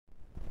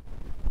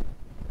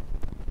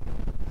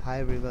Hi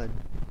everyone.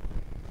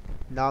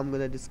 Now I'm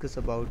gonna discuss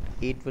about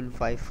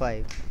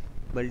 8155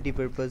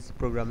 Multipurpose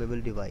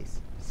Programmable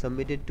Device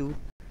submitted to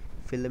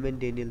Filament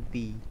Daniel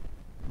P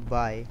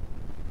by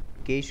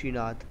K.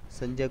 Srinath,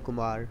 Sanjay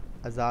Kumar,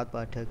 Azad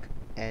Pathak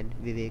and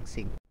Vivek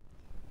Singh.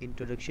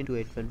 Introduction to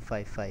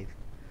 8155.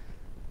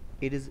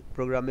 It is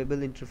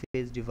programmable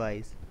interface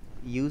device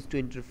used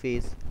to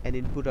interface an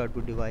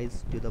input-output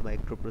device to the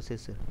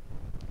microprocessor.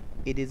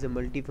 It is a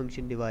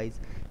multifunction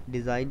device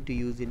designed to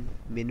use in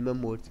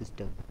minimum mode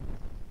system.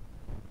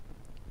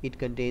 It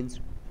contains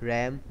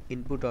RAM,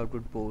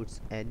 input-output ports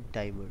and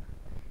timer.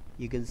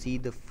 You can see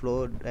the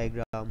flow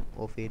diagram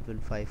of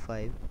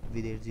 8155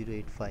 with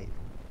 8085.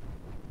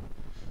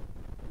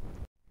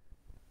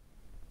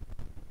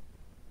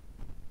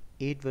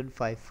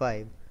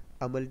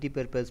 A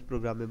multi-purpose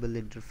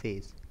programmable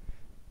interface.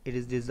 It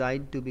is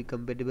designed to be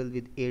compatible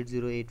with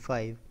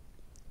 8085.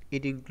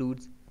 It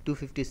includes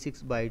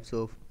 256 bytes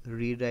of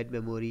read-write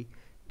memory,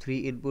 3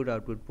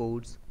 input-output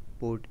ports,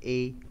 port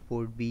A,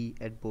 port B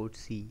and port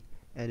C,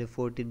 and a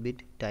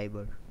 14-bit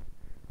timer.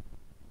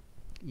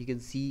 You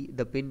can see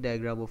the pin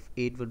diagram of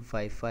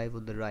 8155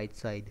 on the right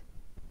side.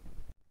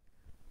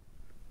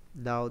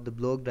 Now the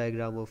block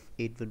diagram of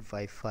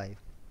 8155.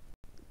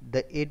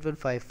 The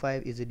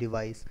 8155 is a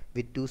device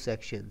with two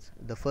sections.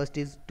 The first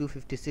is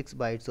 256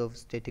 bytes of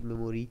static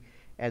memory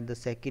and the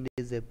second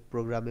is a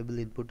programmable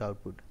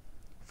input-output.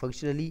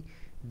 Functionally,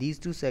 these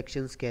two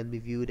sections can be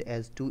viewed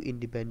as two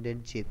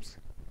independent chips.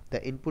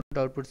 The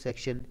input-output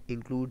section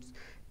includes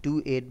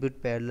two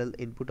 8-bit parallel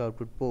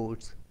input-output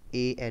ports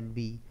A and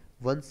B,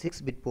 one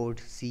 6-bit port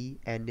C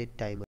and a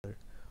timer.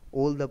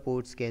 All the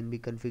ports can be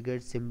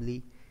configured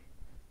simply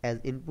as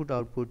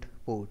input-output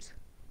ports.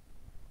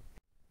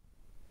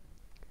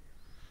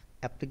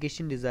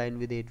 Application design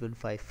with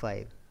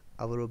 8155.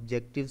 Our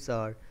objectives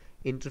are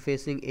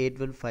interfacing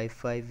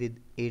 8155 with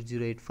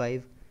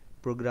 8085,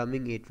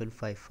 programming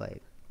 8155.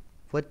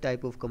 What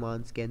type of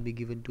commands can be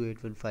given to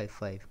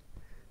 8155?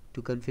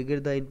 To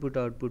configure the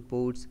input-output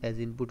ports as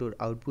input or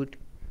output,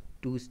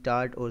 to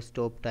start or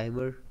stop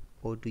timer,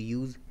 or to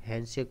use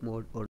handshake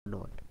mode or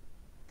not.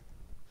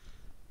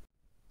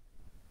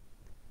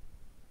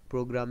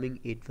 Programming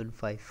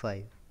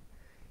 8155.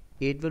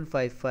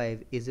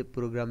 8155 is a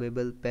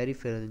programmable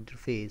peripheral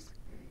interface.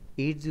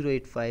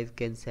 8085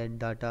 can send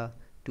data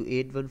to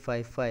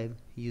 8155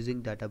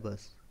 using data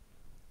bus.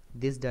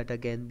 This data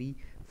can be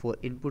for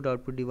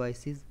input-output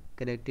devices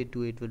connected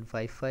to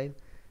 8155,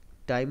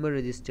 timer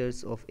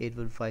registers of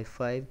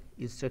 8155,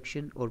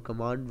 instruction or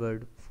command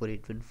word for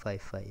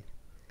 8155.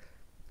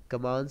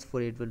 Commands for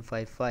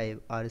 8155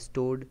 are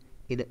stored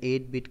in an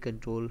 8-bit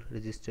control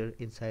register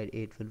inside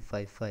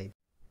 8155.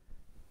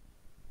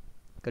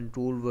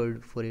 Control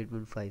word for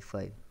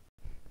 8155.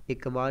 A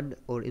command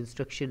or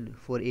instruction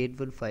for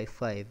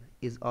 8155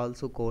 is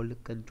also called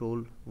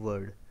control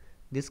word.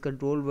 This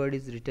control word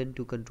is written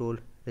to control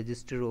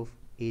register of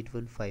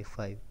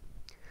 8155.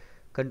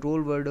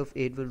 Control word of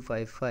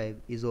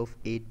 8155 is of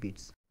 8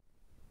 bits.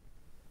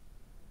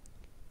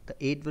 The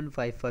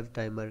 8155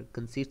 timer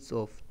consists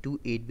of two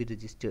 8-bit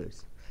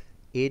registers,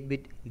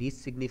 8-bit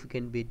least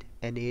significant bit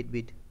and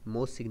 8-bit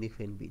most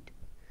significant bit.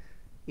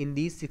 In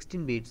these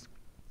 16 bits,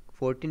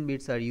 14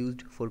 bits are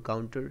used for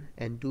counter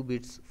and 2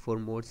 bits for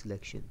mode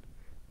selection.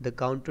 The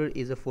counter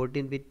is a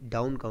 14-bit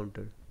down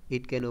counter.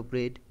 It can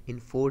operate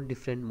in 4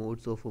 different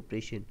modes of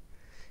operation.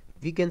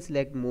 We can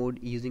select mode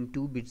using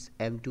 2 bits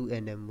M2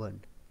 and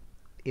M1.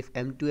 If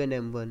M2 and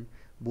M1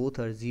 both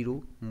are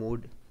 0,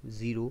 mode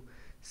 0,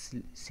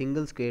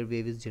 single square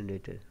wave is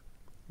generated.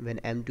 When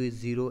M2 is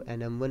 0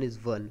 and M1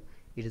 is 1,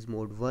 it is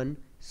mode 1,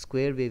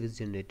 square wave is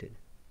generated.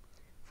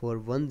 For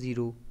 1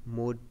 0,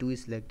 mode 2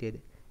 is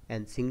selected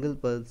and single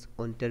pulse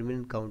on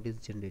terminal count is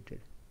generated.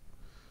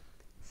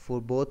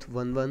 For both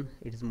 1 1,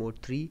 it is mode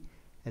 3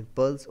 and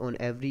pulse on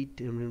every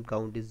terminal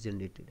count is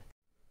generated.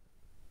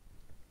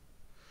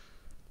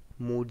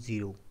 Mode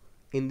 0.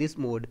 In this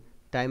mode,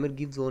 timer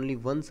gives only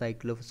one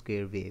cycle of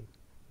square wave.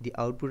 The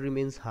output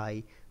remains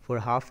high for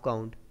half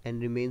count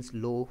and remains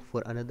low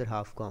for another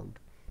half count.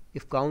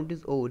 If count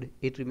is odd,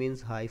 it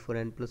remains high for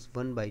n plus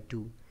 1 by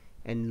 2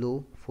 and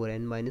low for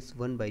n minus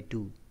 1 by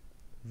 2,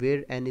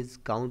 where n is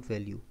count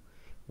value.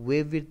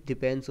 Wave width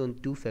depends on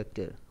two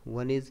factors.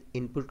 One is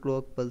input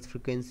clock pulse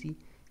frequency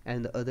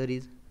and the other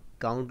is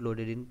count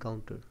loaded in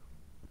counter.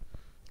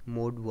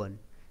 Mode 1.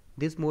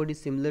 This mode is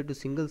similar to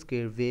single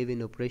square wave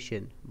in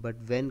operation, but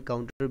when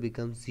counter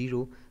becomes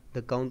 0,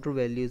 the counter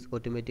value is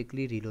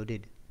automatically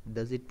reloaded.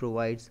 Thus it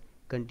provides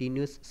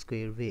continuous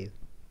square wave.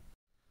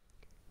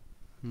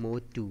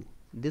 Mode 2.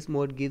 This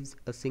mode gives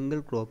a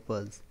single clock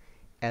pulse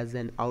as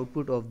an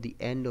output of the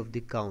end of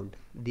the count.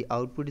 The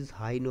output is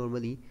high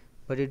normally,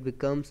 but it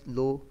becomes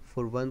low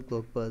for one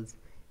clock pulse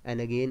and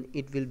again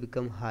it will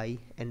become high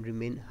and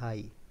remain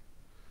high.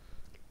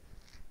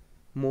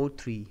 Mode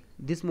 3.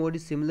 This mode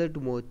is similar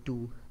to mode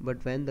 2,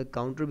 but when the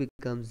counter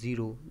becomes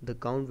 0, the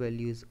count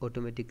value is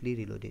automatically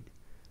reloaded.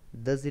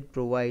 Thus it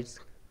provides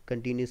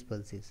continuous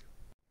pulses.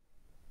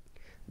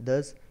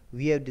 Thus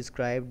We have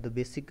described the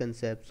basic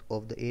concepts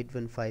of the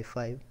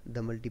 8155,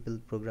 the multiple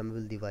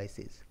programmable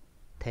devices.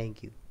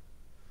 Thank you.